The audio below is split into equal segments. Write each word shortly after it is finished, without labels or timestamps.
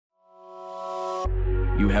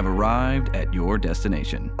You have arrived at your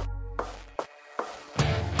destination.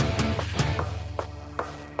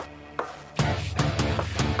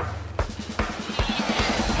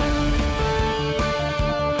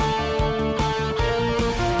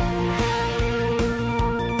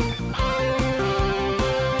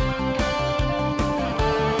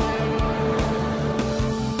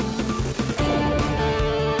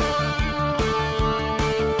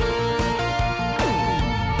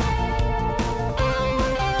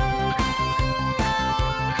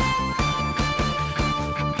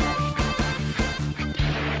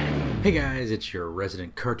 Hey guys, it's your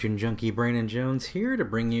resident cartoon junkie Brandon Jones here to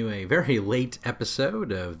bring you a very late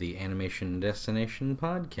episode of the Animation Destination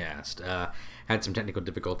podcast. Had some technical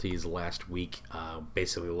difficulties last week,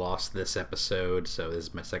 basically lost this episode, so this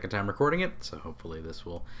is my second time recording it, so hopefully this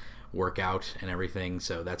will work out and everything.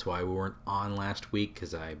 So that's why we weren't on last week,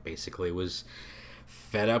 because I basically was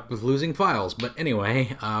fed up with losing files. But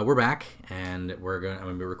anyway, we're back, and I'm going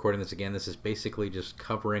to be recording this again. This is basically just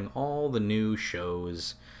covering all the new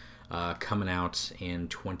shows coming out in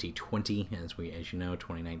 2020. As you know,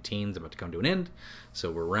 2019 is about to come to an end, so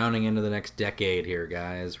we're rounding into the next decade here,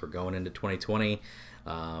 guys. We're going into 2020,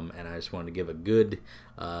 and I just wanted to give a good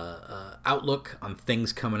outlook on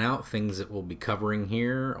things coming out, things that we'll be covering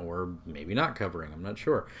here, or maybe not covering. I'm not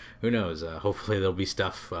sure. Who knows? Hopefully there'll be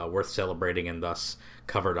stuff worth celebrating and thus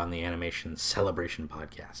covered on the Animation Celebration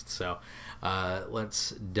podcast. So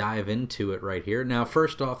let's dive into it right here. Now,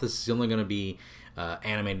 first off, this is only going to be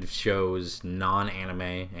animated shows,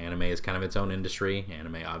 non-anime. Anime is kind of its own industry.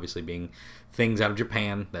 Anime obviously being things out of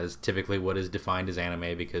Japan. That is typically what is defined as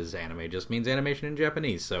anime, because anime just means animation in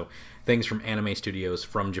Japanese. So things from anime studios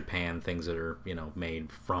from Japan, things that are,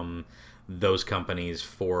 made from those companies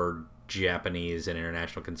for Japanese and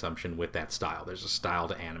international consumption with that style. There's a style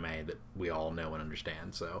to anime that we all know and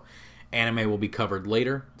understand. So anime will be covered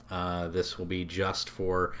later. This will be just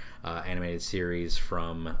for animated series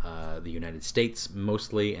from the United States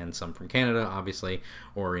mostly, and some from Canada, obviously,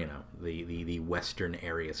 or the Western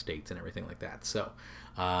area states and everything like that. So,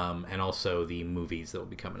 and also the movies that will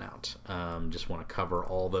be coming out. Just want to cover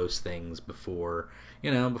all those things before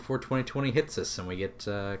 2020 hits us and we get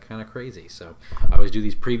kind of crazy. So I always do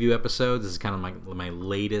these preview episodes. This is kind of my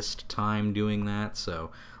latest time doing that.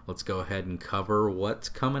 So let's go ahead and cover what's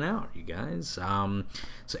coming out, you guys. So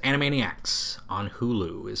Animaniacs on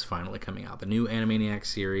Hulu is finally coming out. The new Animaniacs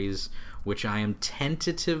series, which I am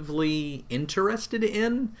tentatively interested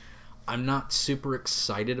in. I'm not super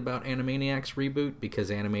excited about Animaniacs reboot, because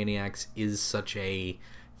Animaniacs is such a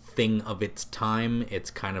thing of its time. It's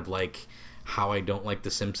kind of like how I don't like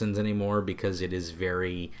The Simpsons anymore, because it is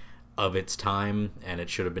very of its time, and it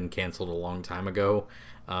should have been canceled a long time ago.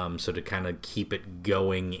 So to kind of keep it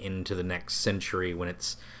going into the next century, when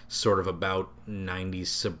it's sort of about 90s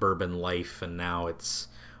suburban life, and now it's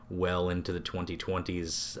well into the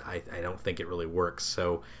 2020s, I don't think it really works.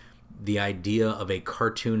 So the idea of a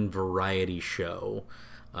cartoon variety show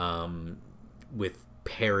with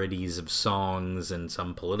parodies of songs and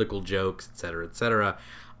some political jokes, etc.,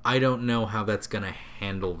 I don't know how that's going to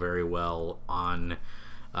handle very well on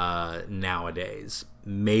nowadays.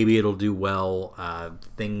 Maybe it'll do well.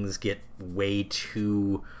 Things get way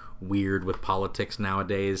too weird with politics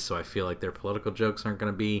nowadays, so I feel like their political jokes aren't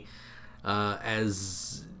going to be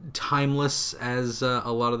as timeless as a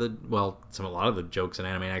lot of the jokes in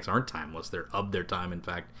Animaniacs aren't timeless. They're of their time, in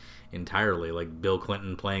fact, entirely. Like Bill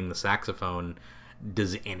Clinton playing the saxophone.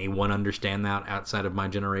 Does anyone understand that outside of my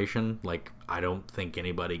generation? Like, I don't think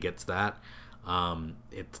anybody gets that.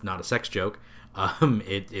 It's not a sex joke.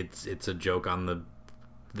 It's a joke on the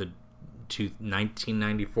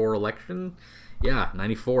 1994 election. Yeah,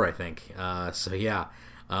 94, I think. So yeah,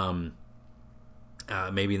 maybe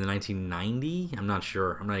in the 1990. I'm not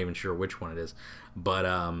sure. I'm not even sure which one it is. But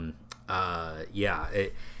yeah,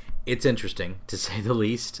 it's interesting to say the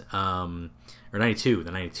least. Or 92,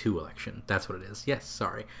 the 92 election. That's what it is. Yes,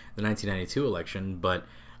 sorry, the 1992 election. But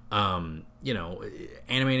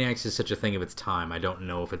Animaniacs is such a thing of its time. I don't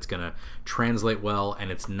know if it's gonna translate well, and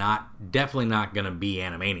it's definitely not gonna be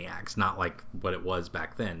Animaniacs. Not like what it was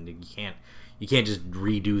back then. You can't just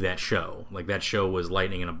redo that show. Like, that show was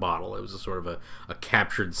lightning in a bottle. It was a sort of a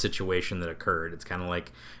captured situation that occurred. It's kind of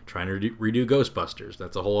like trying to redo Ghostbusters.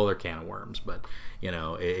 That's a whole other can of worms. But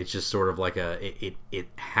it's just sort of like it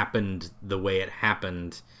happened the way it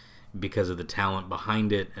happened because of the talent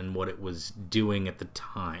behind it and what it was doing at the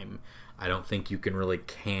time. I don't think you can really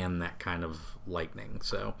can that kind of lightning.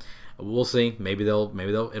 So we'll see. Maybe it'll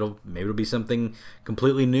be something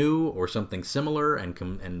completely new or something similar and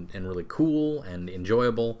really cool and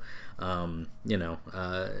enjoyable.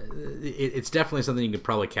 It's definitely something you could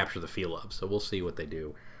probably capture the feel of. So we'll see what they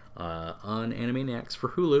do on Animaniacs for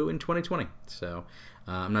Hulu in 2020. So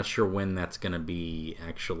I'm not sure when that's going to be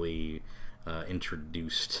actually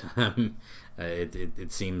introduced.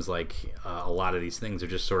 It seems like a lot of these things are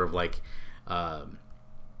just sort of like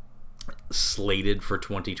slated for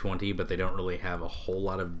 2020, but they don't really have a whole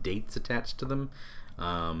lot of dates attached to them.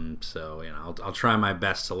 So I'll try my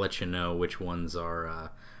best to let you know which ones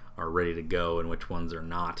are ready to go and which ones are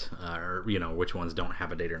not, or which ones don't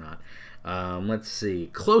have a date or not. Let's see.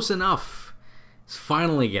 Close Enough is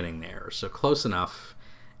finally getting there. So Close Enough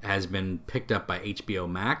has been picked up by HBO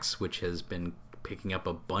Max, which has been picking up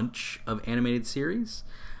a bunch of animated series.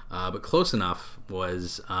 But Close Enough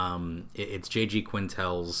was it's J.G.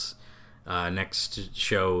 Quintel's next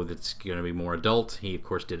show that's going to be more adult. He of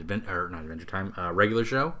course did Adventure Time, regular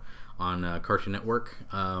show on Cartoon Network,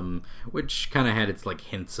 which kind of had its like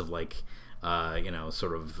hints of like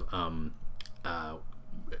sort of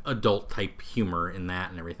adult type humor in that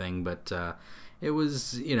and everything. But it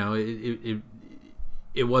was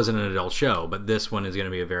it wasn't an adult show. But this one is going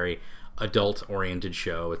to be a very adult oriented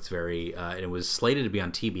show. It's very it was slated to be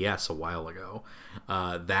on TBS a while ago.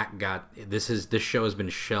 This show has been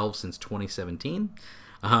shelved since 2017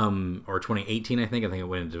 or 2018. I think it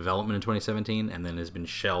went into development in 2017 and then has been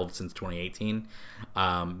shelved since 2018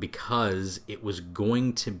 because it was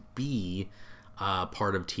going to be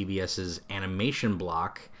part of TBS's animation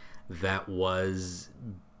block that was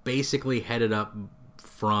basically headed up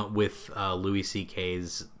front with Louis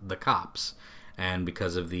C.K.'s The Cops. And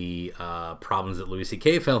because of the problems that Louis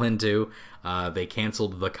C.K. fell into, they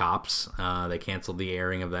canceled The Cops. They canceled the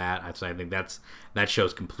airing of that. So I think that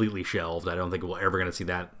show's completely shelved. I don't think we're ever going to see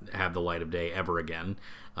that have the light of day ever again,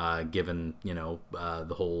 given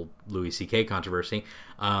the whole Louis C.K. controversy.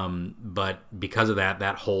 But because of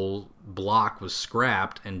that whole block was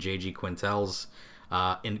scrapped, and J.G. Quintel's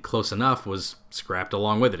in Close Enough was scrapped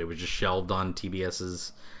along with it. It was just shelved on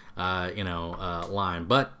TBS's line,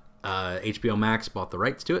 but HBO Max bought the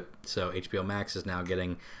rights to it, so HBO Max is now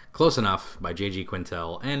getting Close Enough by J.G.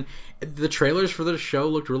 Quintel, and the trailers for the show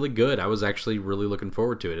looked really good. I was actually really looking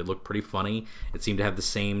forward to it. It looked pretty funny. It seemed to have the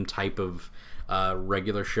same type of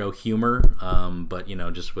regular show humor, but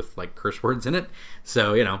just with like curse words in it.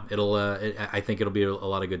 So I think it'll be a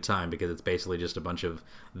lot of good time because it's basically just a bunch of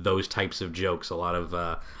those types of jokes, a lot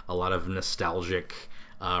of nostalgic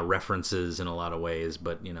references in a lot of ways,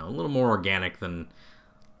 but a little more organic than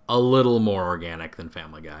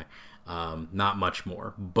Family Guy. Not much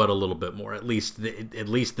more, but a little bit more. At least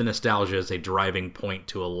the nostalgia is a driving point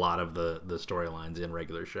to a lot of the storylines in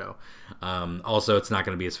regular show. Also, it's not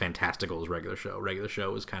going to be as fantastical as regular show. Regular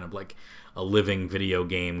show is kind of like a living video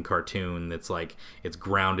game cartoon that's like it's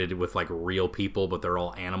grounded with like real people, but they're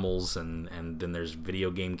all animals, and then there's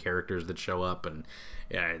video game characters that show up, and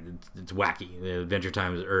yeah, it's wacky. Adventure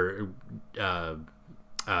Time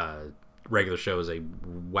regular show is a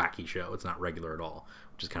wacky show. It's not regular at all,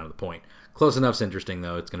 which is kind of the point. Close Enough's interesting,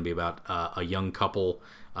 though. It's going to be about a young couple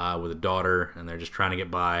with a daughter, and they're just trying to get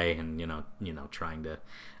by, and trying to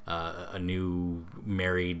a new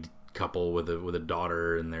married couple with a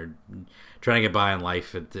daughter, and they're trying to get by in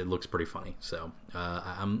life. It looks pretty funny, so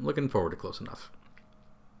I'm looking forward to Close Enough.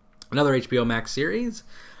 Another HBO Max series,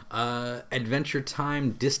 Adventure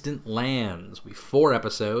Time Distant Lands. We 4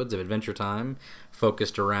 episodes of Adventure Time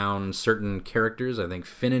focused around certain characters. I think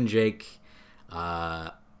Finn and Jake,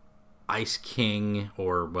 Ice King,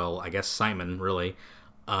 or well, I guess Simon, really,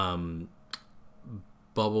 Bubblegum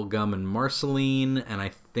and Marceline, and I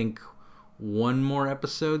think one more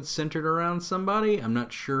episode centered around somebody. I'm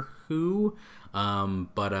not sure who,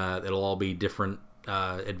 but it'll all be different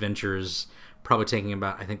adventures, probably taking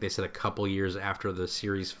about, I think they said, a couple years after the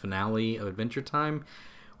series finale of Adventure Time,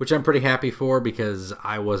 which I'm pretty happy for because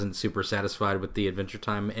I wasn't super satisfied with the Adventure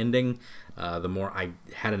Time ending. The more I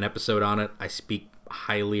had an episode on it, I speak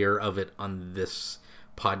highlier of it on this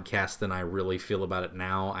podcast than I really feel about it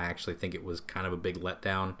now. I actually think it was kind of a big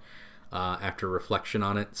letdown after reflection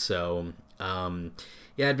on it. So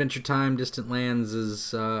yeah, Adventure Time Distant Lands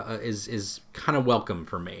is kind of welcome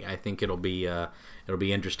for me. I think it'll be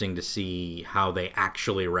interesting to see how they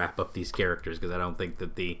actually wrap up these characters, because I don't think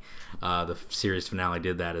that the series finale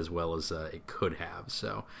did that as well as it could have.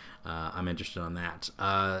 So I'm interested on that.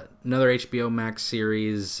 Another HBO Max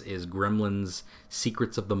series is Gremlins: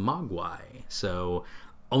 Secrets of the Mogwai. So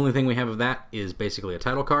only thing we have of that is basically a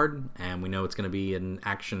title card, and we know it's going to be an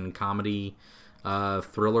action comedy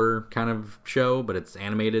thriller kind of show, but it's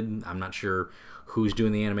animated. I'm not sure who's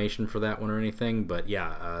doing the animation for that one or anything, but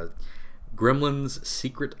yeah, Gremlins: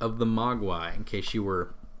 Secret of the Mogwai. In case you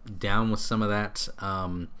were down with some of that.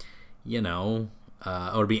 It'll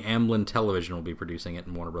be Amblin Television will be producing it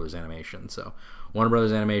in Warner Brothers Animation. So Warner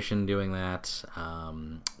Brothers Animation doing that.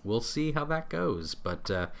 We'll see how that goes.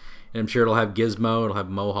 But I'm sure it'll have Gizmo, it'll have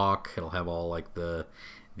Mohawk, it'll have all like the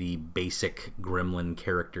basic Gremlin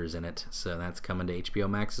characters in it. So that's coming to HBO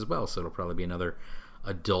Max as well. So it'll probably be another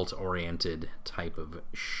adult-oriented type of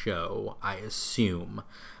show, I assume.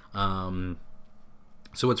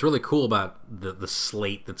 So what's really cool about the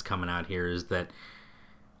slate that's coming out here is that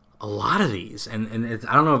a lot of these, and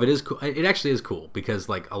I don't know if it is cool. It actually is cool because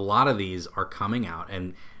like a lot of these are coming out,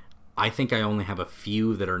 and I think I only have a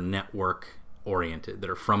few that are network oriented, that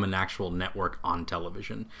are from an actual network on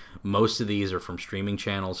television. Most of these are from streaming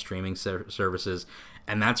channels, streaming services,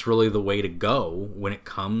 and that's really the way to go when it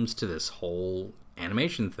comes to this whole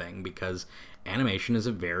animation thing, because animation is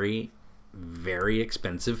a very, very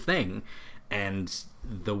expensive thing, and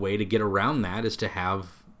the way to get around that is to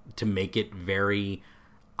make it very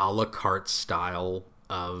a la carte style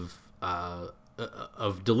of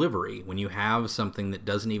delivery. When you have something that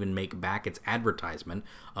doesn't even make back its advertisement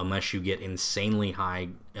unless you get insanely high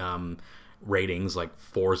ratings like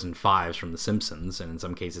 4s and 5s from The Simpsons, and in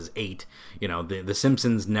some cases 8, the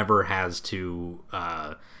Simpsons never has to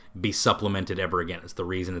be supplemented ever again. It's the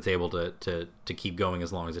reason it's able to keep going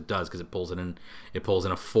as long as it does, because it pulls in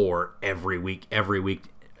a 4 every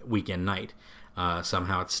weekend night.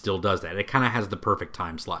 Somehow it still does that. It kind of has the perfect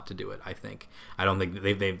time slot to do it, I think. I don't think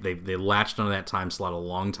they latched onto that time slot a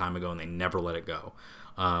long time ago, and they never let it go.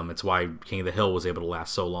 It's why King of the Hill was able to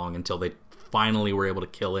last so long until they finally were able to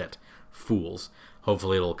kill it. Fools.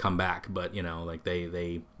 Hopefully it'll come back, but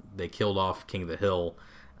they killed off King of the Hill,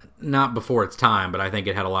 not before its time, but I think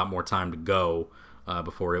it had a lot more time to go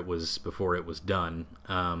before it was done.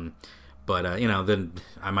 Then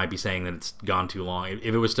I might be saying that it's gone too long. If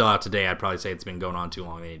it was still out today, I'd probably say it's been going on too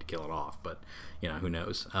long. They need to kill it off. But, who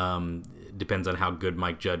knows? Depends on how good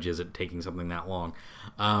Mike Judge is at taking something that long.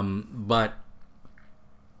 But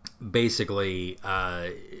basically,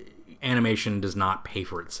 animation does not pay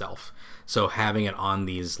for itself. So having it on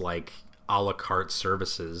these, like, a la carte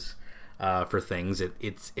services for things,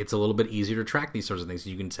 it's a little bit easier to track these sorts of things.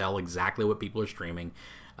 You can tell exactly what people are streaming.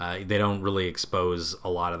 They don't really expose a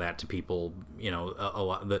lot of that to people. A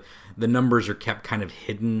lot the numbers are kept kind of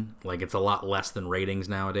hidden. Like, it's a lot less than ratings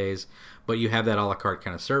nowadays. But you have that a la carte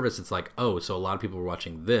kind of service. It's like, oh, so a lot of people are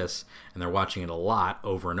watching this, and they're watching it a lot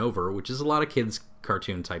over and over, which is a lot of kids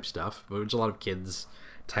cartoon type stuff, which is a lot of kids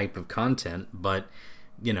type of content. But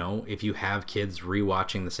if you have kids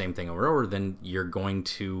rewatching the same thing over and over, then you're going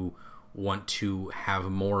to want to have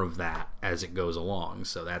more of that as it goes along.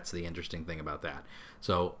 So that's the interesting thing about that.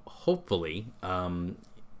 So hopefully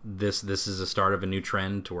this is a start of a new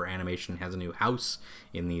trend to where animation has a new house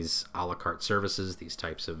in these a la carte services, these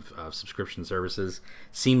types of subscription services.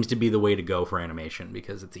 Seems to be the way to go for animation,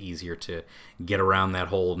 because it's easier to get around that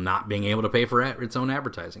whole not being able to pay for its own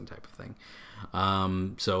advertising type of thing.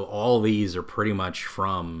 So all these are pretty much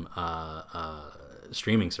from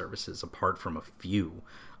streaming services, apart from a few.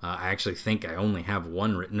 I actually think I only have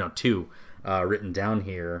two written down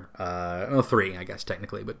here. 3, I guess,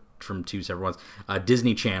 technically, but from 2 separate ones.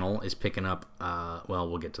 Disney Channel is picking up,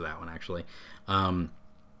 we'll get to that one, actually. Another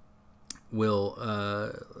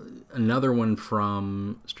one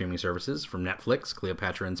from streaming services, from Netflix,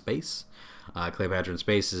 Cleopatra in Space. Cleopatra in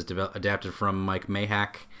Space is adapted from Mike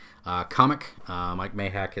Mayhack comic. Mike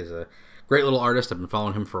Mayhack is a great little artist. I've been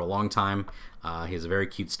following him for a long time. He has a very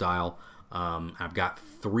cute style. I've got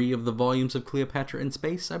 3 of the volumes of Cleopatra in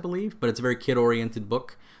Space, I believe, but it's a very kid-oriented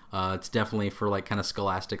book. It's definitely for like kind of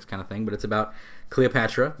scholastics kind of thing, but it's about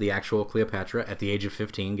Cleopatra, the actual Cleopatra, at the age of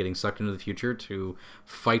 15, getting sucked into the future to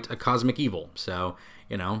fight a cosmic evil. So,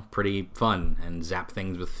 pretty fun, and zap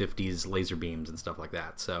things with 50s laser beams and stuff like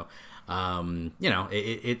that. So,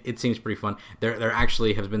 it seems pretty fun. There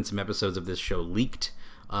actually have been some episodes of this show leaked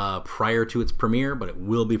prior to its premiere, but it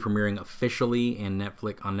will be premiering officially on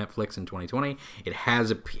Netflix in 2020. It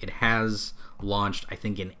has launched, I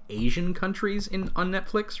think, in Asian countries on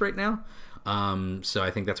Netflix right now. So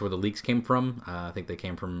I think that's where the leaks came from. I think they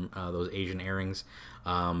came from those Asian airings.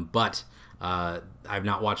 But I've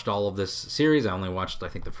not watched all of this series. I only watched, I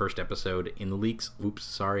think, the first episode in the leaks. Oops,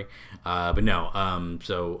 sorry. But no,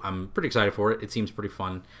 so I'm pretty excited for it. It seems pretty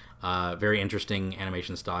fun. Very interesting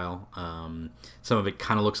animation style. Some of it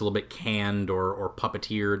kind of looks a little bit canned or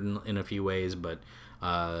puppeteered in a few ways, but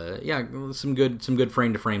some good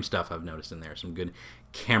frame to frame stuff I've noticed in there. Some good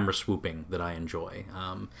camera swooping that I enjoy.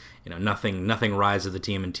 Nothing Rise of the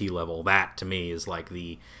TMNT level. That to me is like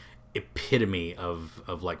the epitome of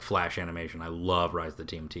like flash animation. I love Rise of the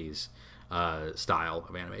TMNTs. style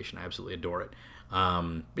of animation. I absolutely adore it.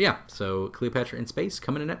 But yeah, so Cleopatra in Space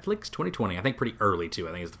coming to Netflix 2020. I think pretty early too.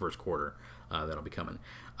 I think it's the first quarter that'll be coming.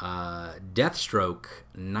 Deathstroke,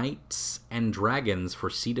 Knights and Dragons for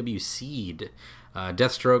CW Seed.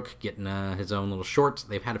 Deathstroke getting his own little short.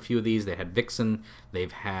 They've had a few of these. They had Vixen.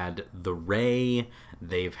 They've had The Ray.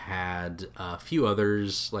 They've had a few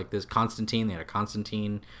others like this. Constantine. They had a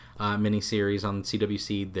Constantine miniseries on CW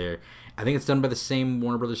Seed. I think it's done by the same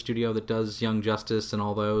Warner Brothers studio that does Young Justice and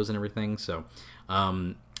all those and everything. So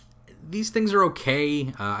these things are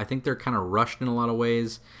okay. I think they're kind of rushed in a lot of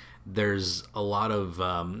ways. There's a lot of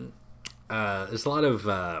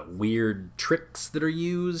weird tricks that are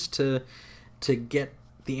used to get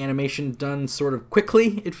the animation done sort of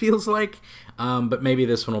quickly, it feels like. But maybe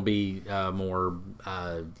this one will be more...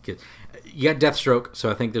 you got Deathstroke,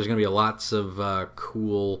 so I think there's going to be lots of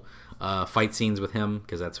cool fight scenes with him,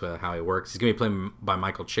 because that's how he works. He's going to be played by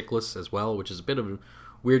Michael Chiklis as well, which is a bit of a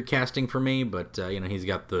weird casting for me, but he's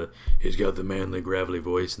got the manly, gravelly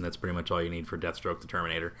voice, and that's pretty much all you need for Deathstroke the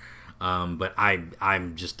Terminator. But I'm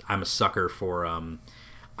a sucker for...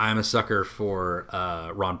 I'm a sucker for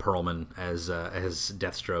Ron Perlman as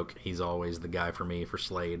Deathstroke. He's always the guy for me for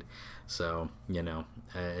Slade. So,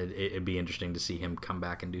 it'd be interesting to see him come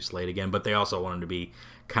back and do Slade again. But they also want him to be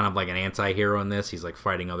kind of like an anti-hero in this. He's like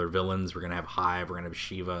fighting other villains. We're going to have Hive. We're going to have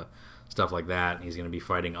Shiva, stuff like that. And he's going to be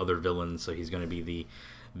fighting other villains. So he's going to be the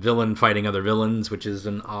villain fighting other villains, which is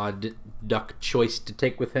an odd duck choice to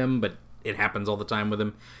take with him. But it happens all the time with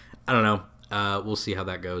him. I don't know. We'll see how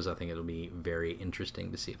that goes. I think it'll be very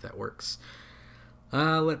interesting to see if that works.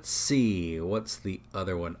 Let's see. What's the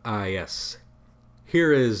other one? Yes.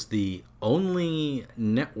 Here is the only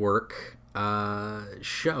network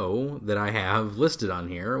show that I have listed on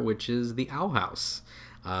here, which is The Owl House.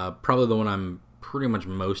 Probably the one I'm pretty much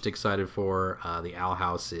most excited for. The Owl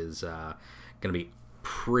House is going to be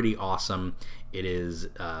pretty awesome. It is.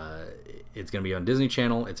 It's going to be on Disney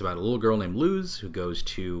Channel. It's about a little girl named Luz who goes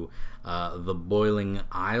to the Boiling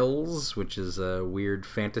Isles, which is a weird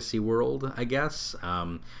fantasy world, I guess.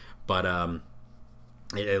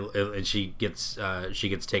 She gets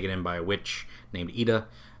taken in by a witch named Ida,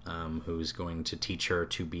 who's going to teach her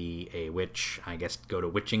to be a witch. I guess go to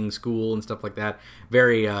witching school and stuff like that.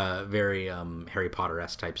 Very Harry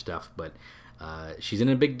Potter-esque type stuff, but. She's in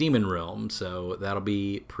a big demon realm, so that'll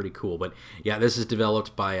be pretty cool. But yeah, this is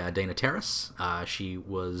developed by Dana Terrace. She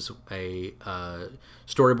was a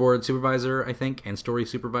storyboard supervisor, I think, and story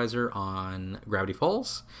supervisor on Gravity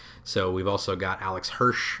Falls. So we've also got Alex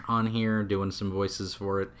Hirsch on here doing some voices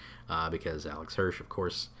for it, because Alex Hirsch, of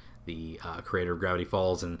course, the creator of Gravity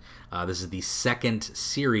Falls, and this is the second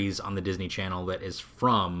series on the Disney Channel that is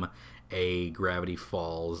from a Gravity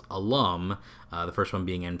Falls alum. The first one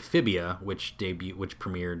being Amphibia, which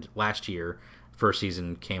premiered last year. First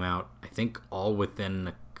season came out, I think, all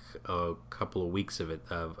within a couple of weeks of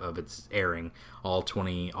its airing. All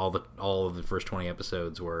of the first 20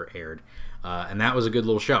 episodes were aired, and that was a good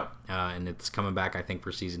little show. And it's coming back, I think,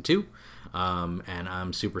 for season 2. And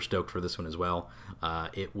I'm super stoked for this one as well.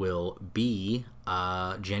 It will be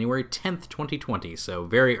January 10th, 2020, so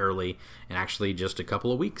very early, and actually just a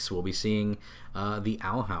couple of weeks we'll be seeing The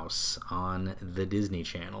Owl House on the Disney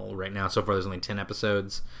Channel. Right now, so far, there's only 10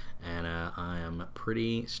 episodes, and I am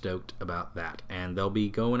pretty stoked about that. And they'll be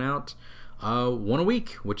going out one a week,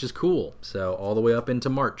 which is cool, so all the way up into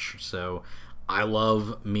March. So I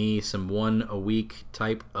love me some one a week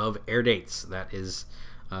type of air dates. That is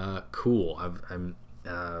cool.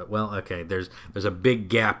 There's a big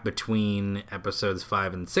gap between episodes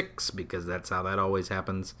 5 and 6 because that's how that always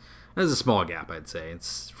happens. There's a small gap, I'd say.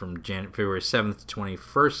 It's from February 7th to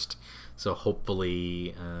 21st, so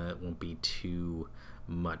hopefully it won't be too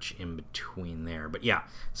much in between there. But yeah,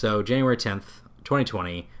 so January 10th,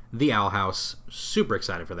 2020, The Owl House. Super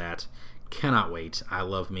excited for that. Cannot wait. I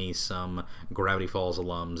love me some Gravity Falls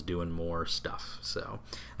alums doing more stuff. So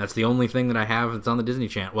that's the only thing that I have that's on the Disney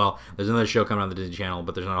Channel. Well, there's another show coming on the Disney Channel,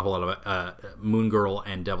 but there's not a whole lot of Moon Girl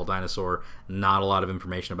and Devil Dinosaur. Not a lot of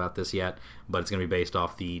information about this yet, but it's going to be based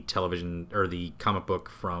off the television or the comic book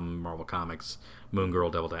from Marvel Comics, Moon Girl,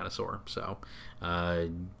 Devil Dinosaur. So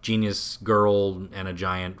genius girl and a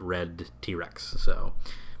giant red T-Rex. So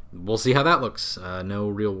we'll see how that looks. No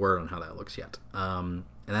real word on how that looks yet.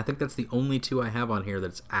 And I think that's the only two I have on here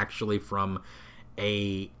that's actually from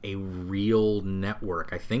a real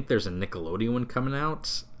network. I think there's a Nickelodeon one coming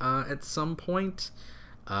out at some point.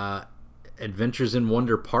 Adventures in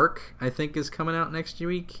Wonder Park, I think, is coming out next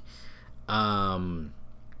week. Yeah,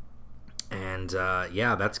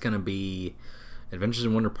 that's going to be Adventures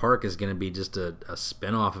in Wonder Park is going to be just a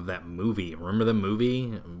spin-off of that movie. Remember the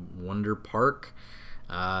movie Wonder Park?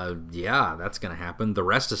 Yeah, that's going to happen. The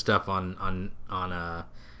rest of stuff on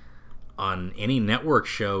any network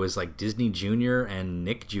show is like Disney Junior and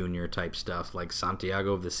Nick Jr. type stuff, like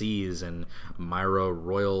Santiago of the Seas and Myra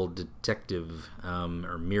Royal Detective,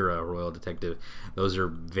 or Mira Royal Detective. Those are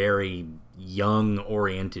very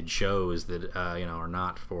young-oriented shows that are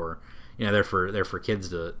not for, they're for kids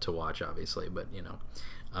to watch, obviously, but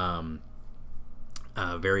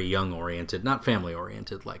very young-oriented, not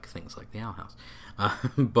family-oriented, like things like The Owl House.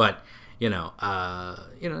 But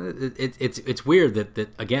it's weird that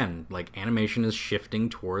again, like, animation is shifting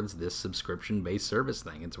towards this subscription-based service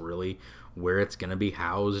thing. It's really where it's going to be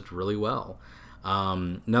housed really well.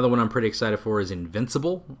 Another one I'm pretty excited for is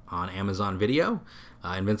Invincible on Amazon Video.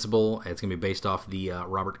 Invincible, it's going to be based off the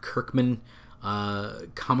Robert Kirkman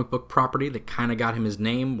comic book property that kind of got him his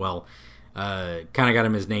name. Well, kind of got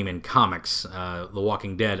him his name in comics. The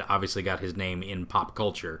Walking Dead obviously got his name in pop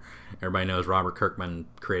culture. Everybody knows Robert Kirkman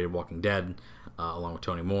created Walking Dead along with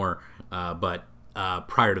Tony Moore, but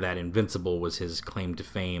prior to that, Invincible was his claim to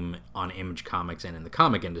fame on Image Comics and in the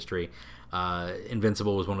comic industry.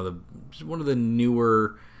 Invincible was one of the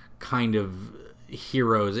newer kind of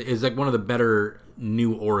heroes. It's like one of the better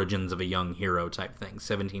new origins of a young hero type thing.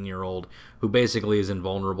 17-year-old who basically is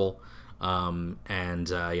invulnerable.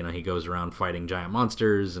 He goes around fighting giant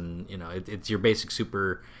monsters, and it's your basic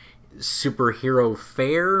superhero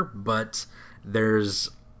fare, but there's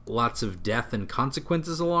lots of death and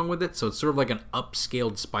consequences along with it. So it's sort of like an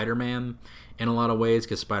upscaled Spider-Man in a lot of ways,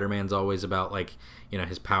 because Spider-Man's always about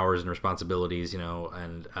his powers and responsibilities,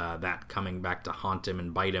 and that coming back to haunt him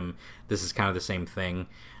and bite him. This is kind of the same thing,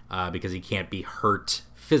 because he can't be hurt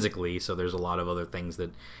physically, so there's a lot of other things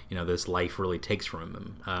that this life really takes from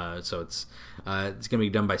him. So it's going to be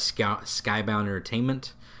done by Skybound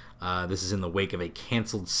Entertainment. This is in the wake of a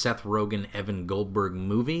canceled Seth Rogen, Evan Goldberg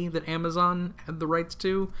movie that Amazon had the rights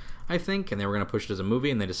to, I think, and they were going to push it as a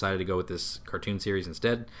movie, and they decided to go with this cartoon series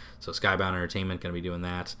instead. So Skybound Entertainment going to be doing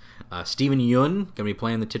that. Steven Yeun going to be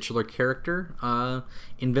playing the titular character,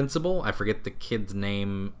 Invincible. I forget the kid's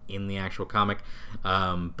name in the actual comic,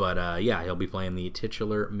 but he'll be playing the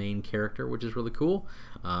titular main character, which is really cool.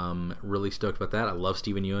 Really stoked about that. I love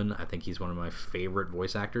Steven Yeun. I think he's one of my favorite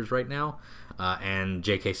voice actors right now. And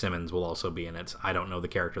J.K. Simmons will also be in it. I don't know the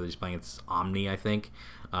character that he's playing. It's Omni, I think.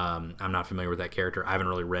 I'm not familiar with that character. I haven't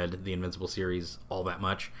really read the Invincible series all that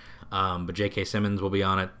much. But J.K. Simmons will be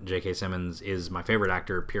on it. J.K. Simmons is my favorite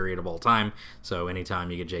actor, period, of all time. So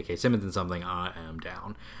anytime you get J.K. Simmons in something, I am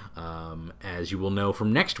down. As you will know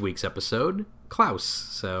from next week's episode, Klaus.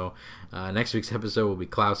 So next week's episode will be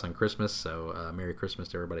Klaus on Christmas. So Merry Christmas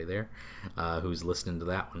to everybody there who's listening to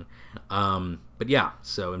that one. But yeah,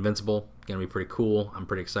 so Invincible, gonna be pretty cool. I'm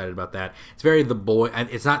pretty excited about that. It's very The Boy.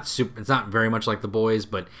 It's not very much like The Boys,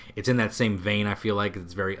 but it's in that same vein. I feel like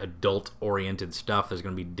it's very adult oriented stuff. There's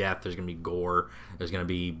gonna be death. There's gonna be gore. There's gonna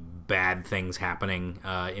be bad things happening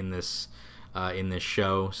in this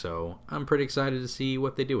show. So I'm pretty excited to see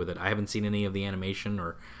what they do with it. I haven't seen any of the animation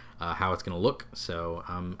or how it's gonna look, so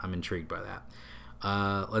I'm intrigued by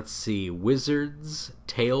that. Let's see, Wizards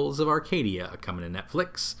Tales of Arcadia coming to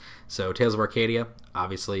Netflix. So Tales of Arcadia,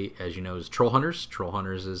 obviously, as you know, is Troll Hunters. Troll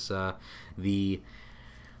Hunters is this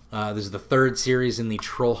is the third series in the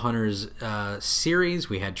Troll Hunters series.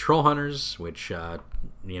 We had Troll Hunters, which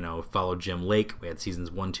followed Jim Lake. We had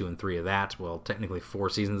seasons 1, 2, and 3 of that. Well, technically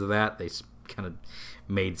 4 seasons of that. They kind of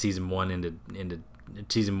made season 1 into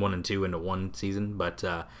season 1 and 2 into one season, but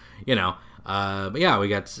but yeah, we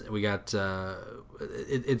got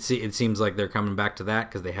it seems like they're coming back to that,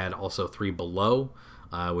 because they had also 3 Below,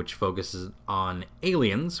 which focuses on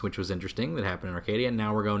aliens, which was interesting, that happened in Arcadia. And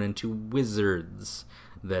now we're going into wizards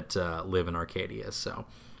that live in Arcadia. So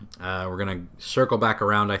we're gonna circle back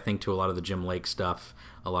around, I think, to a lot of the Jim Lake stuff.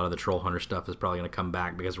 A lot of the Troll Hunter stuff is probably going to come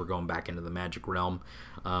back, because we're going back into the magic realm.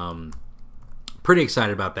 Pretty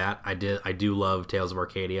excited about that. I do love Tales of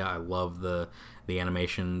Arcadia. I love the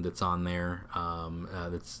animation that's on there,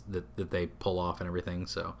 that they pull off and everything.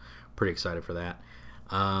 So pretty excited for that.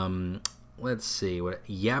 Let's see, what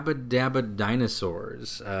Yabba Dabba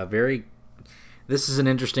Dinosaurs. This is an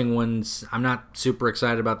interesting one. I'm not super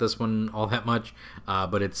excited about this one all that much,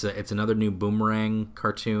 but it's another new Boomerang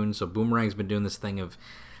cartoon. So Boomerang's been doing this thing of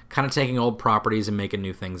kind of taking old properties and making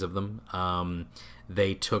new things of them.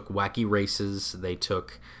 They took Wacky Races. They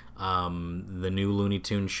took the new Looney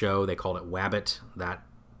Tunes show. They called it Wabbit. That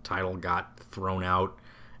title got thrown out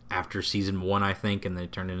after season 1, I think, and they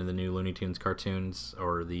turned into the new Looney Tunes cartoons,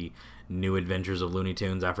 or the New Adventures of Looney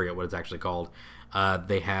Tunes. I forget what it's actually called.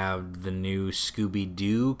 They have the new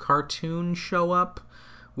Scooby-Doo cartoon show up,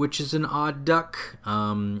 which is an odd duck,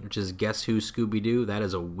 which is Guess Who Scooby-Doo. That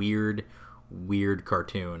is a weird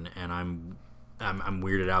cartoon, and I'm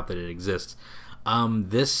weirded out that it exists.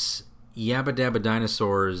 This Yabba Dabba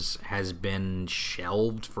Dinosaurs has been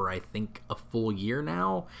shelved for, I think, a full year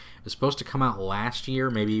now. It was supposed to come out last year,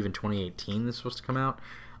 maybe even 2018 it's supposed to come out.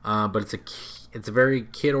 But it's a very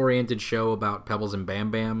kid-oriented show about Pebbles and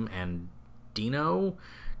Bam Bam and Dino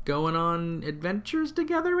going on adventures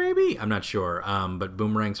together, maybe? I'm not sure. But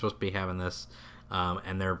Boomerang's supposed to be having this,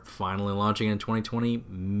 and they're finally launching it in 2020.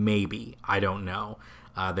 Maybe. I don't know.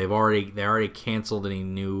 They already canceled any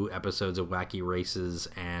new episodes of Wacky Races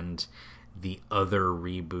and the other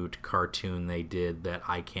reboot cartoon they did that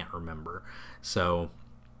I can't remember. So,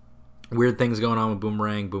 weird things going on with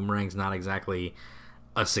Boomerang. Boomerang's not exactly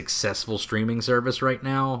a successful streaming service right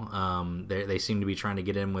now. They seem to be trying to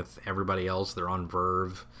get in with everybody else. They're on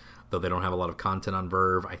Verve, though they don't have a lot of content on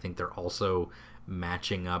Verve. I think they're also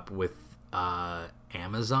matching up with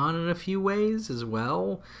Amazon in a few ways as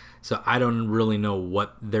well. So I don't really know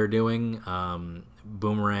what they're doing.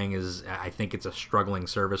 Boomerang I think it's a struggling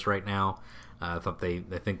service right now. I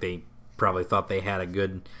think they probably thought they had a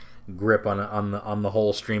good grip on the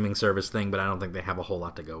whole streaming service thing, but I don't think they have a whole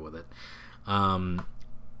lot to go with it.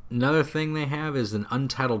 Another thing they have is an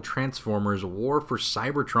untitled Transformers War for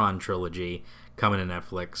Cybertron trilogy coming to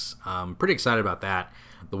Netflix. Pretty excited about that.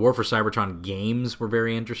 The War for Cybertron games were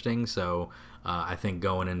very interesting, so I think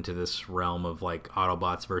going into this realm of like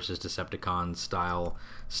Autobots versus Decepticons style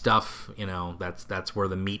stuff, that's where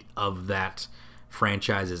the meat of that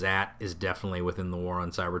franchise is definitely within the War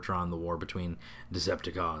on Cybertron, the war between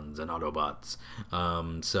Decepticons and Autobots.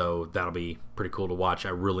 So that'll be pretty cool to watch. I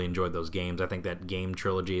really enjoyed those games. I think that game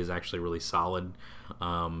trilogy is actually really solid,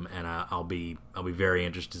 and I'll be very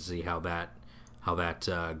interested to see how that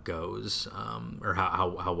goes, or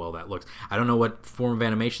how well that looks. I don't know what form of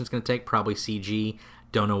animation it's going to take. Probably CG.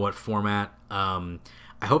 Don't know what format.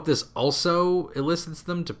 I hope this also elicits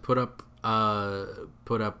them to put up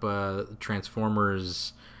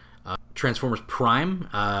Transformers Prime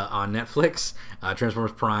on Netflix.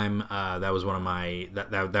 Transformers Prime, that was one of my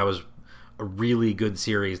that was a really good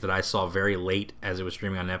series that I saw very late as it was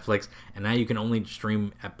streaming on Netflix, and now you can only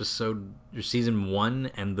stream season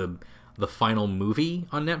 1 and the final movie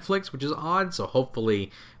on Netflix, which is odd. So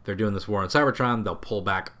hopefully they're doing this War on Cybertron, they'll pull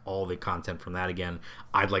back all the content from that again.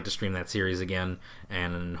 I'd like to stream that series again,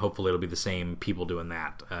 and hopefully it'll be the same people doing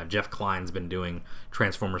that. Jeff Klein's been doing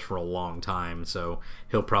Transformers for a long time, so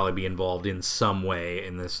he'll probably be involved in some way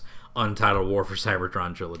in this untitled War for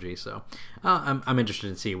Cybertron trilogy. So I'm interested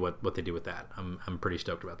to see what they do with that. I'm pretty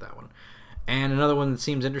stoked about that one. And another one that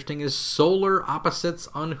seems interesting is Solar Opposites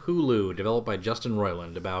on Hulu, developed by Justin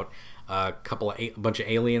Roiland, about a bunch of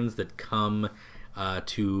aliens that come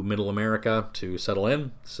to Middle America to settle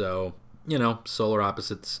in. So, Solar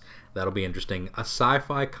Opposites, that'll be interesting. A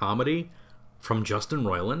sci-fi comedy from Justin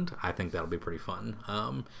Roiland. I think that'll be pretty fun.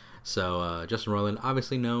 Justin Roiland,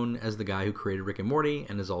 obviously known as the guy who created Rick and Morty,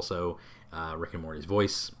 and is also Rick and Morty's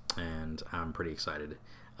voice, and I'm pretty excited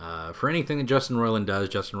for anything that Justin Roiland does.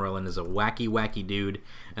 Justin Roiland is a wacky dude,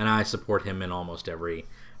 and I support him in almost every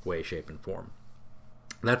way, shape, and form.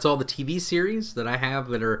 That's all the TV series that I have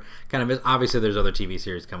that are kind of... Obviously, there's other TV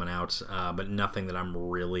series coming out, but nothing that I'm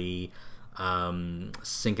really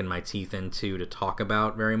sinking my teeth into to talk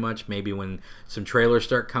about very much. Maybe when some trailers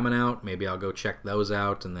start coming out, maybe I'll go check those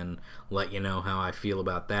out and then let you know how I feel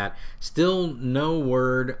about that. Still no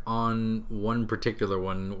word on one particular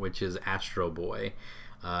one, which is Astro Boy.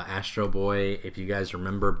 Astro Boy, if you guys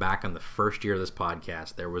remember back on the first year of this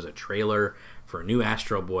podcast, there was a trailer for a new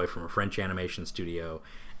Astro Boy from a French animation studio,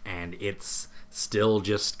 and it's still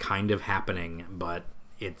just kind of happening, but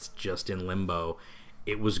it's just in limbo.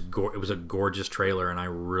 It was a gorgeous trailer, and I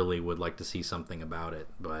really would like to see something about it,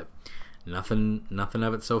 but nothing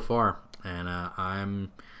of it so far, and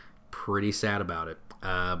I'm pretty sad about it.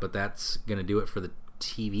 But that's gonna do it for the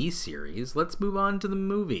TV series. Let's move on to the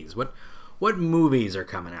movies. What movies are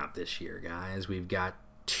coming out this year, guys? We've got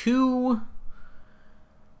two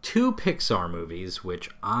Pixar movies, which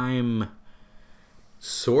I'm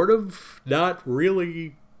sort of not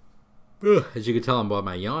really... as you can tell by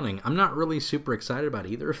my yawning, I'm not really super excited about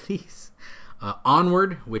either of these.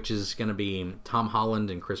 Onward, which is going to be Tom Holland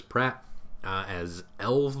and Chris Pratt as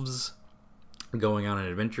elves going on an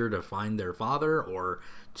adventure to find their father, or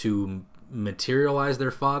to materialize their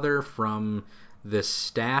father from this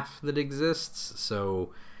staff that exists.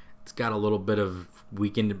 So it's got a little bit of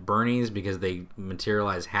Weekend at Bernie's because they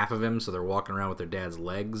materialize half of him, so they're walking around with their dad's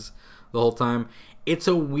legs the whole time. It's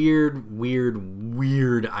a weird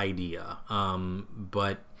idea,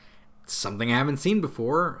 but something I haven't seen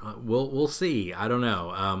before. We'll see. I don't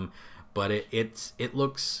know. But it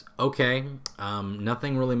looks okay.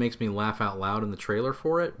 Nothing really makes me laugh out loud in the trailer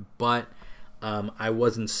for it, but I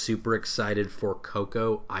wasn't super excited for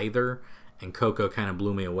Coco either, and Coco kind of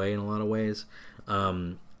blew me away in a lot of ways.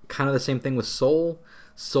 Kind of the same thing with Soul.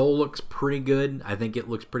 Soul looks pretty good. I think it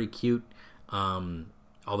looks pretty cute.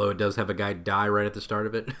 Although it does have a guy die right at the start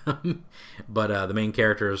of it. But the main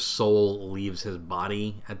character's soul leaves his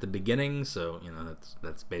body at the beginning, so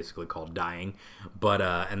that's basically called dying. But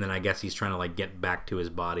and then I guess he's trying to like get back to his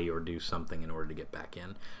body or do something in order to get back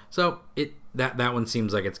in. So that one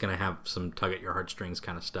seems like it's gonna have some tug at your heartstrings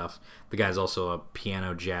kind of stuff. The guy's also a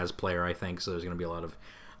piano jazz player, I think, so there's gonna be a lot of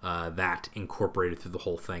that incorporated through the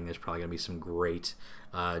whole thing. There's probably gonna be some great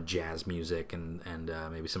jazz music and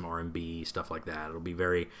maybe some R&B stuff like that. It'll be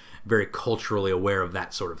very, very culturally aware of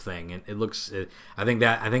that sort of thing. And it looks, I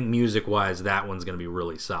think music wise, that one's going to be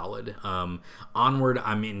really solid. Onward,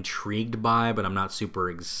 I'm intrigued by, but I'm not super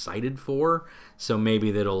excited for. So maybe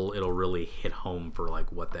it'll really hit home for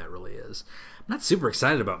like what that really is. I'm not super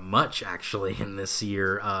excited about much actually in this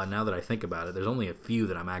year. Now that I think about it, there's only a few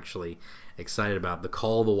that I'm actually excited about. The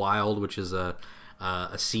Call of the Wild, which is a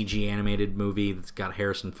CG animated movie that's got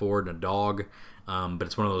Harrison Ford and a dog, but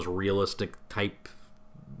it's one of those realistic type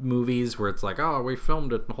movies where it's like, oh, we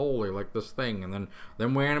filmed it wholly like this thing, and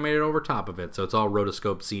then we animated over top of it, so it's all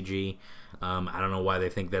rotoscope CG. I don't know why they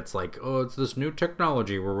think that's like, oh, it's this new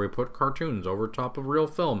technology where we put cartoons over top of real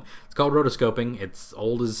film. It's called rotoscoping. It's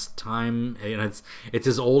old as time, and it's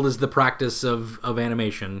as old as the practice of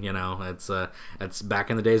animation. It's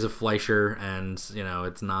back in the days of Fleischer, and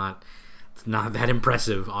it's not that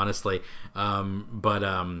impressive, honestly. It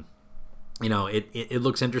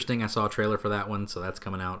looks interesting. I saw a trailer for that one, so that's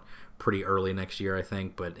coming out pretty early next year, I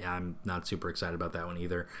think, but I'm not super excited about that one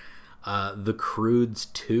either. The Croods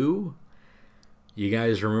 2. You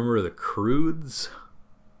guys remember The Croods?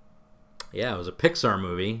 Yeah, it was a Pixar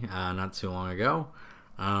movie not too long ago.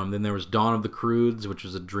 Then there was Dawn of the Croods, which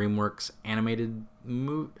was a DreamWorks animated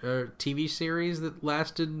TV series that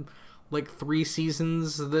lasted like 3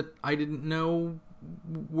 seasons that I didn't know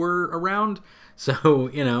were around.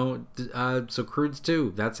 So, so Croods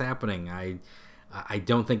 2, that's happening. I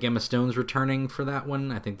don't think Emma Stone's returning for that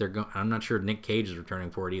one. I think they're going. I'm not sure Nick Cage is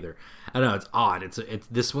returning for it either. I don't know. It's odd. It's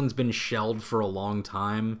this one's been shelved for a long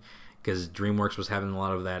time because DreamWorks was having a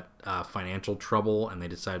lot of that financial trouble, and they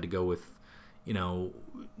decided to go with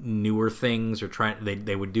newer things or try.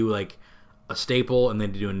 They would do like a staple and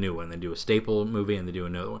then do a new one. They do a staple movie and they do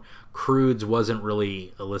another one. Croods wasn't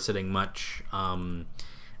really eliciting much, I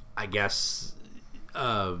guess,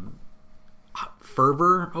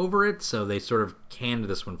 fervor over it, so they sort of canned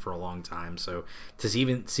this one for a long time. So to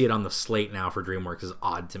even see it on the slate now for DreamWorks is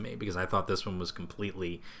odd to me because I thought this one was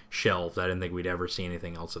completely shelved. I didn't think we'd ever see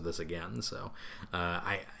anything else of this again. So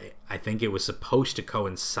I think it was supposed to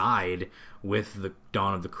coincide with the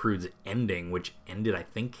Dawn of the Croods ending, which ended, I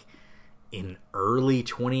think, in early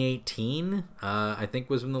 2018. I think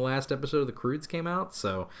was when the last episode of The Croods came out.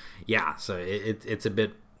 So yeah, so it's a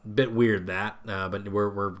bit weird that, but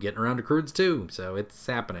we're getting around to Croods too, so it's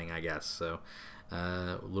happening, I guess. So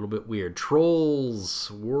a little bit weird. Trolls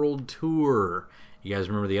World Tour. You guys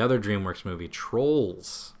remember the other DreamWorks movie,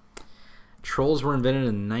 Trolls? Trolls were invented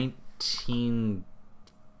in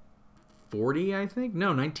 1940, I think. No,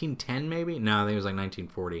 1910 maybe. No, I think it was like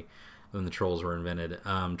 1940 when the Trolls were invented.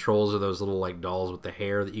 Trolls are those little like dolls with the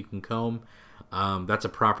hair that you can comb. That's a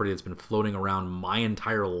property that's been floating around my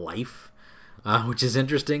entire life. Which is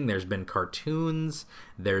interesting. There's been cartoons.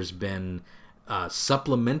 There's been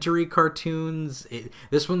supplementary cartoons.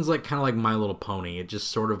 This one's like kind of like My Little Pony. It just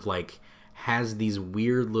sort of like has these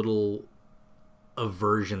weird little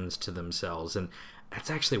aversions to themselves, and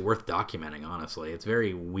that's actually worth documenting. Honestly, it's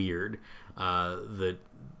very weird. The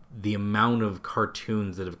amount of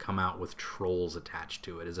cartoons that have come out with trolls attached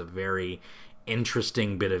to it is a very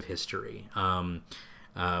interesting bit of history.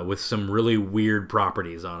 With some really weird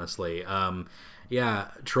properties, honestly.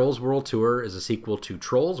 Trolls World Tour is a sequel to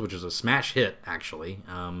Trolls, which is a smash hit, actually.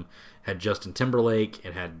 Had Justin Timberlake.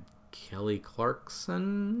 It had Kelly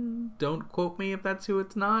Clarkson. Don't quote me if that's who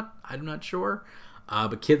it's not. I'm not sure.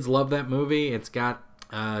 But kids love that movie. It's got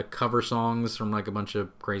cover songs from like a bunch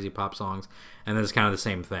of crazy pop songs, and then it's kind of the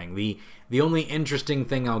same thing. The only interesting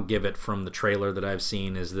thing I'll give it from the trailer that I've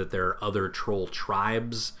seen is that there are other troll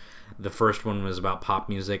tribes. The first one was about pop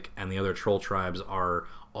music, and the other troll tribes are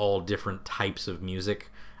all different types of music.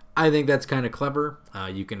 I think that's kind of clever.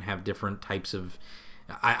 You can have different types of.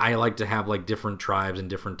 I like to have like different tribes and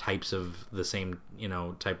different types of the same,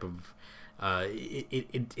 type of.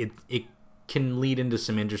 It can lead into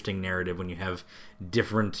some interesting narrative when you have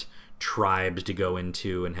different tribes to go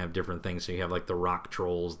into and have different things. So you have like the rock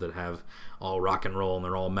trolls that have all rock and roll and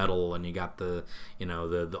they're all metal, and you got the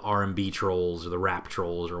the R&B trolls or the rap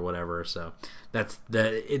trolls or whatever. So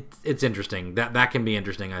it's interesting. That can be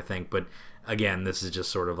interesting, I think. But again, this is just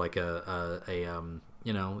sort of like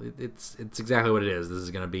it's exactly what it is. This is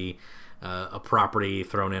going to be a property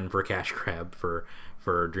thrown in for a cash grab for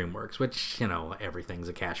DreamWorks, which everything's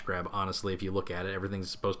a cash grab. Honestly, if you look at it, everything's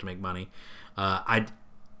supposed to make money.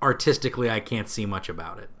 Artistically, I can't see much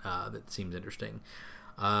about it that seems interesting.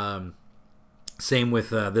 Same with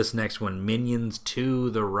this next one, Minions 2: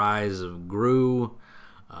 The Rise of Gru.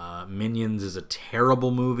 Minions is a terrible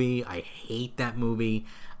movie. I hate that movie.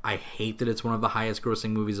 I hate that it's one of the highest grossing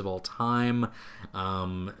movies of all time.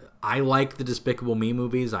 I like the Despicable Me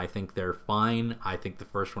movies. I think they're fine. I think the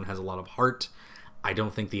first one has a lot of heart. I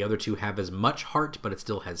don't think the other two have as much heart, but it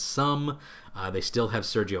still has some. They still have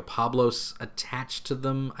Sergio Pablos attached to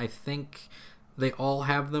them. I think they all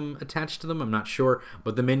have them attached to them. I'm not sure.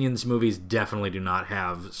 But the Minions movies definitely do not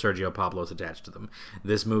have Sergio Pablos attached to them.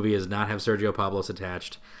 This movie does not have Sergio Pablos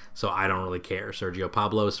attached, so I don't really care. Sergio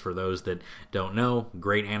Pablos, for those that don't know,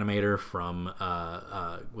 great animator from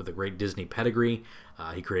with a great Disney pedigree.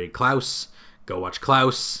 He created Klaus. Go watch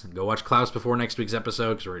Klaus. Go watch Klaus before next week's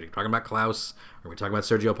episode, because we're talking about Klaus. We're going to talk about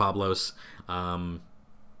Sergio Pablos.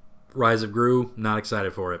 Rise of Gru, not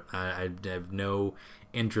excited for it. I have no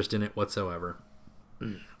interest in it whatsoever.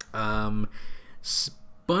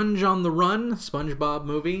 Sponge on the Run, SpongeBob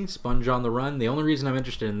movie, Sponge on the Run. The only reason I'm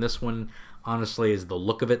interested in this one, honestly, is the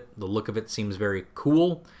look of it. The look of it seems very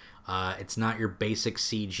cool. It's not your basic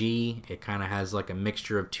CG. It kind of has like a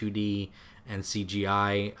mixture of 2D and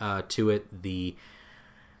CGI to it. The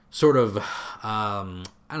sort of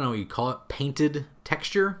I don't know what you call it, painted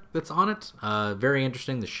texture that's on it, very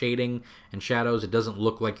interesting. The shading and shadows, it doesn't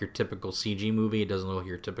look like your typical CG movie. It doesn't look like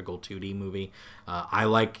your typical 2D movie. I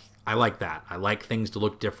like that. I like things to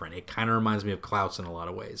look different. It kind of reminds me of Klaus in a lot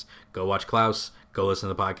of ways. Go watch Klaus. Go listen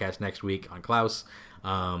to the podcast next week on Klaus.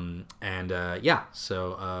 I'm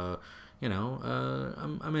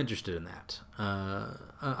interested in that.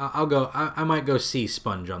 I'll go. I might go see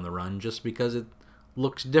Sponge on the Run just because it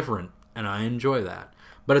looks different, and I enjoy that.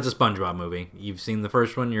 But it's a SpongeBob movie. You've seen the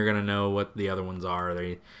first one. You're gonna know what the other ones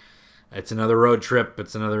are. It's another road trip.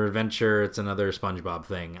 It's another adventure. It's another SpongeBob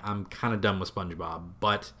thing. I'm kind of done with SpongeBob.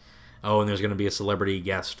 But and there's gonna be a celebrity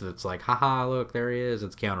guest that's like, haha, look, there he is.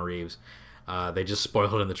 It's Keanu Reeves. They just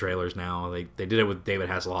spoiled it in the trailers now. They did it with David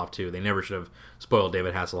Hasselhoff too. They never should have spoiled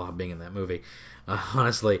David Hasselhoff being in that movie,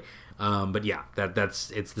 honestly. But yeah,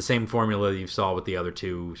 it's the same formula that you saw with the other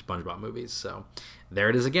two SpongeBob movies. So there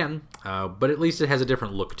it is again. But at least it has a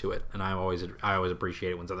different look to it, and I always appreciate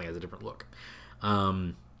it when something has a different look.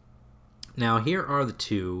 Now here are the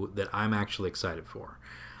two that I'm actually excited for.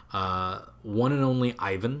 One and Only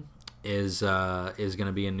Ivan is going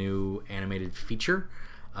to be a new animated feature.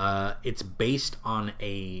 It's based on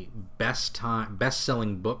a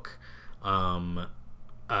best-selling book,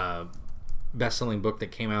 best-selling book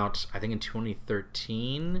that came out, I think, in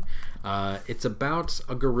 2013. It's about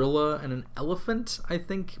a gorilla and an elephant, I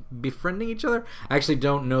think, befriending each other. I actually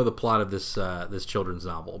don't know the plot of this children's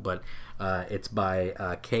novel, but it's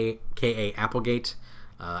by K.A. Applegate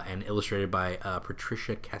and illustrated by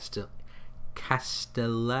Patricia Castelleo.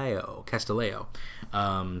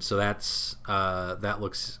 So that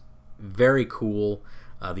looks very cool.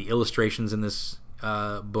 The illustrations in this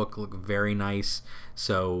book look very nice.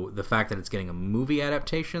 So the fact that it's getting a movie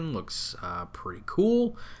adaptation looks pretty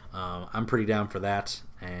cool. I'm pretty down for that,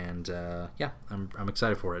 and I'm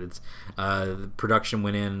excited for it. It's the production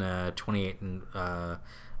went in 28 and I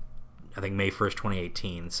think May 1st,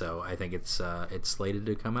 2018. So I think it's slated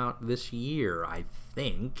to come out this year, I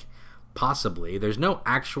think. Possibly. There's no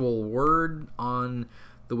actual word on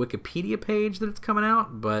the Wikipedia page that it's coming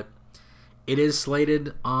out, but it is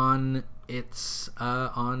slated on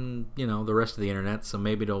on the rest of the internet. So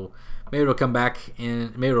maybe it'll come back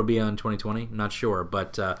in. Maybe it'll be on 2020. I'm not sure.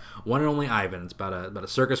 But One and Only Ivan. It's about a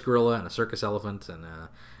circus gorilla and a circus elephant, and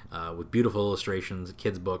with beautiful illustrations. A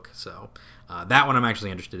kid's book. So that one I'm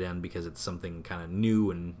actually interested in because it's something kind of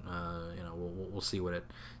new, and we'll see what it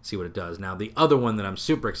does. Now the other one that I'm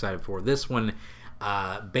super excited for. This one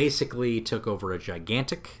basically took over the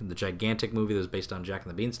Gigantic movie that was based on Jack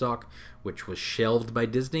and the Beanstalk, which was shelved by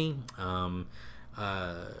Disney,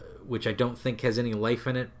 which I don't think has any life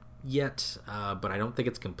in it yet, but I don't think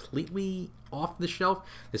it's completely off the shelf.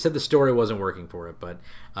 They said the story wasn't working for it, but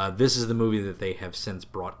this is the movie that they have since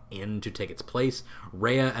brought in to take its place,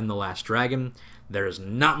 Raya and the Last Dragon. There's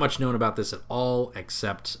not much known about this at all,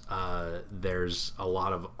 except there's a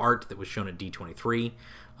lot of art that was shown at D23.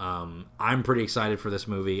 I'm pretty excited for this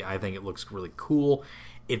movie. I think it looks really cool.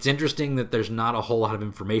 It's interesting that there's not a whole lot of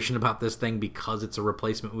information about this thing because it's a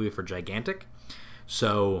replacement movie for Gigantic.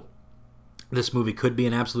 So this movie could be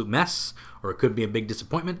an absolute mess, or it could be a big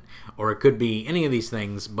disappointment, or it could be any of these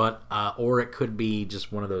things, but or it could be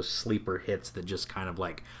just one of those sleeper hits that just kind of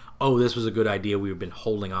like, oh, this was a good idea we've been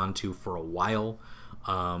holding on to for a while,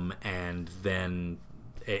 and then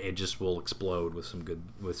it just will explode with some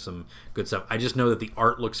good stuff. I just know that the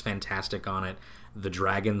art looks fantastic on it. The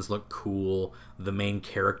dragons look cool. The main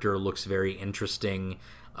character looks very interesting.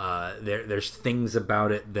 There's things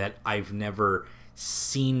about it that I've never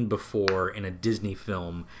seen before in a Disney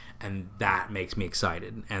film, and that makes me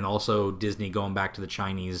excited. And also Disney going back to the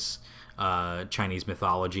Chinese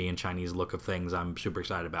mythology and Chinese look of things, I'm super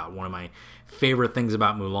excited about. One of my favorite things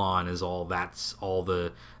about Mulan is all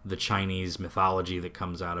the Chinese mythology that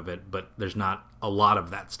comes out of it, but there's not a lot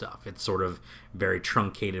of that stuff. It's sort of very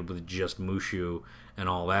truncated with just Mushu and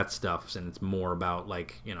all that stuff, and it's more about,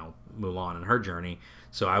 like, you know, Mulan and her journey.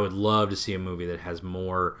 So I would love to see a movie that has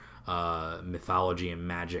more mythology and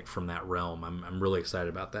magic from that realm. I'm really excited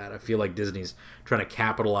about that. I feel like Disney's trying to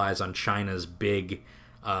capitalize on China's big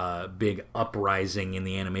uprising in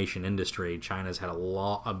the animation industry. China's had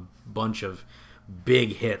a bunch of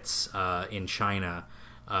big hits in China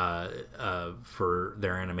for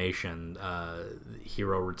their animation.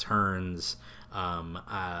 Hero Returns,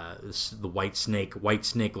 the White Snake. White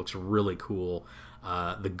Snake looks really cool.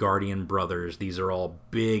 The Guardian Brothers. These are all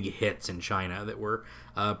big hits in China that were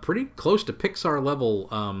pretty close to Pixar level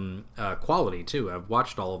quality too. I've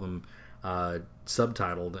watched all of them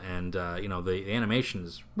subtitled, and the animation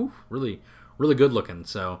is really good looking.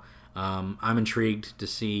 So I'm intrigued to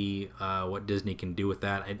see what Disney can do with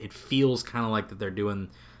that. It feels kind of like that they're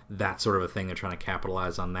doing that sort of a thing. They're trying to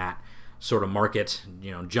capitalize on that sort of market,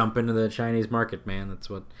 jump into the Chinese market, man. That's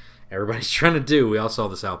what everybody's trying to do. We all saw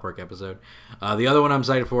the South Park episode. The other one I'm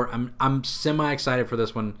excited for, I'm semi excited for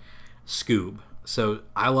this one, Scoob. So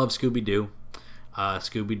I love Scooby-Doo.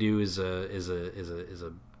 Scooby-Doo is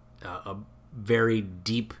a very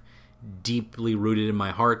deeply rooted in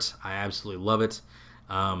my heart. I absolutely love it.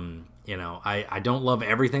 I don't love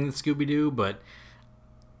everything that Scooby-Doo, but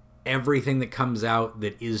everything that comes out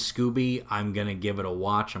that is Scooby, I'm going to give it a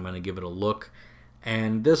watch. I'm going to give it a look.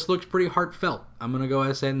 And this looks pretty heartfelt. I'm going to go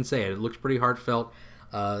ahead and say it. It looks pretty heartfelt.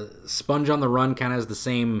 Sponge on the Run kind of has the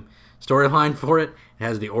same storyline for it. It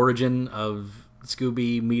has the origin of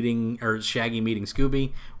Shaggy meeting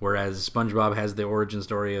Scooby, whereas SpongeBob has the origin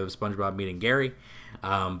story of SpongeBob meeting Gary.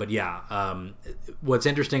 What's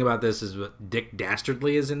interesting about this is what Dick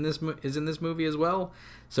Dastardly is in this movie as well.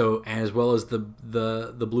 So, as well as the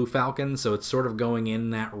Blue Falcon. So it's sort of going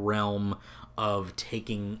in that realm of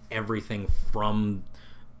taking everything from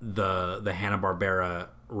the Hanna-Barbera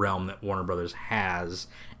realm that Warner Brothers has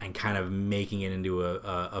and kind of making it into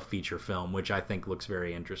a feature film, which I think looks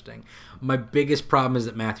very interesting. My biggest problem is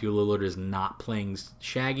that Matthew Lillard is not playing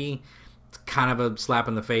Shaggy. It's kind of a slap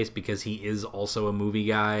in the face because he is also a movie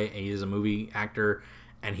guy. He is a movie actor,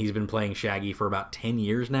 and he's been playing Shaggy for about 10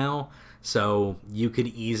 years now. So you could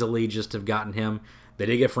easily just have gotten him. They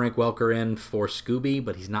did get Frank Welker in for Scooby,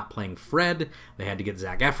 but he's not playing Fred. They had to get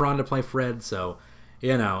Zac Efron to play Fred. So,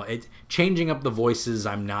 changing up the voices,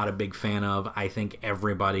 I'm not a big fan of. I think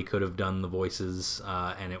everybody could have done the voices,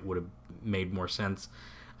 and it would have made more sense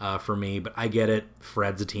for me. But I get it.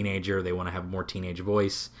 Fred's a teenager. They want to have a more teenage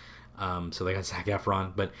voice. So they got Zac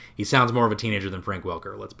Efron, but he sounds more of a teenager than Frank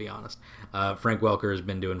Welker, let's be honest. Frank Welker has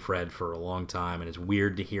been doing Fred for a long time, and it's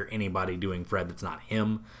weird to hear anybody doing Fred that's not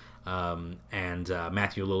him. And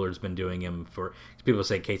Matthew Lillard's been doing him for, people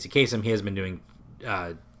say Casey Kasem, he has been doing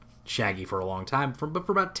Shaggy for a long time, but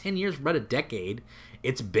for about 10 years, for about a decade,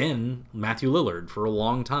 it's been Matthew Lillard for a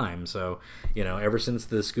long time. So, ever since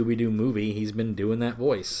the Scooby-Doo movie, he's been doing that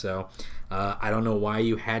voice. So, I don't know why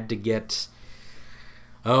you had to get...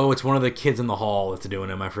 Oh, it's one of the kids in the hall that's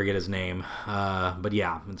doing him. I forget his name. But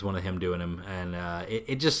yeah, it's one of him doing him. And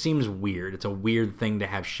it just seems weird. It's a weird thing to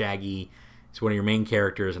have Shaggy. It's one of your main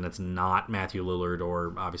characters, and it's not Matthew Lillard,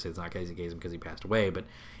 or obviously it's not Casey Kasem because he passed away. But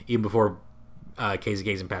even before Casey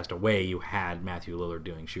Kasem passed away, you had Matthew Lillard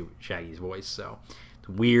doing Shaggy's voice. So it's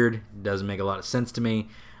weird. It doesn't make a lot of sense to me.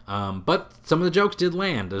 But some of the jokes did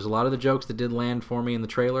land. There's a lot of the jokes that did land for me in the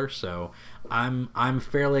trailer, so I'm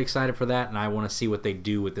fairly excited for that, and I want to see what they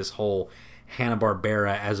do with this whole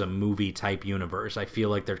Hanna-Barbera as a movie type universe. I feel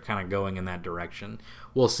like they're kind of going in that direction.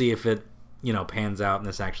 We'll see if it, pans out and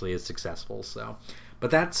this actually is successful. So,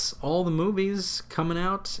 but that's all the movies coming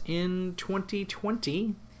out in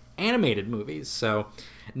 2020. Animated movies. So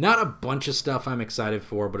not a bunch of stuff I'm excited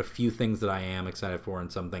for, but a few things that I am excited for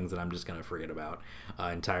and some things that I'm just going to forget about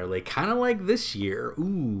entirely. Kind of like this year.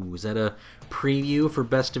 Ooh, is that a preview for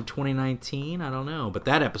Best of 2019? I don't know, but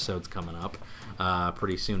that episode's coming up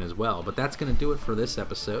pretty soon as well. But that's going to do it for this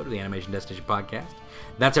episode of the Animation Destination Podcast.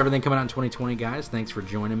 That's everything coming out in 2020, guys. Thanks for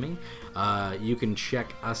joining me. You can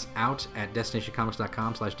check us out at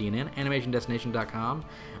destinationcomics.com/DNN, animationdestination.com,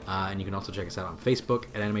 and you can also check us out on Facebook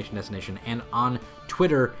at Animation Destination and on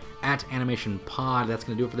Twitter at AnimationPod. That's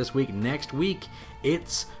going to do it for this week. Next week,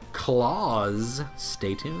 it's Klaus.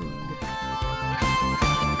 Stay tuned.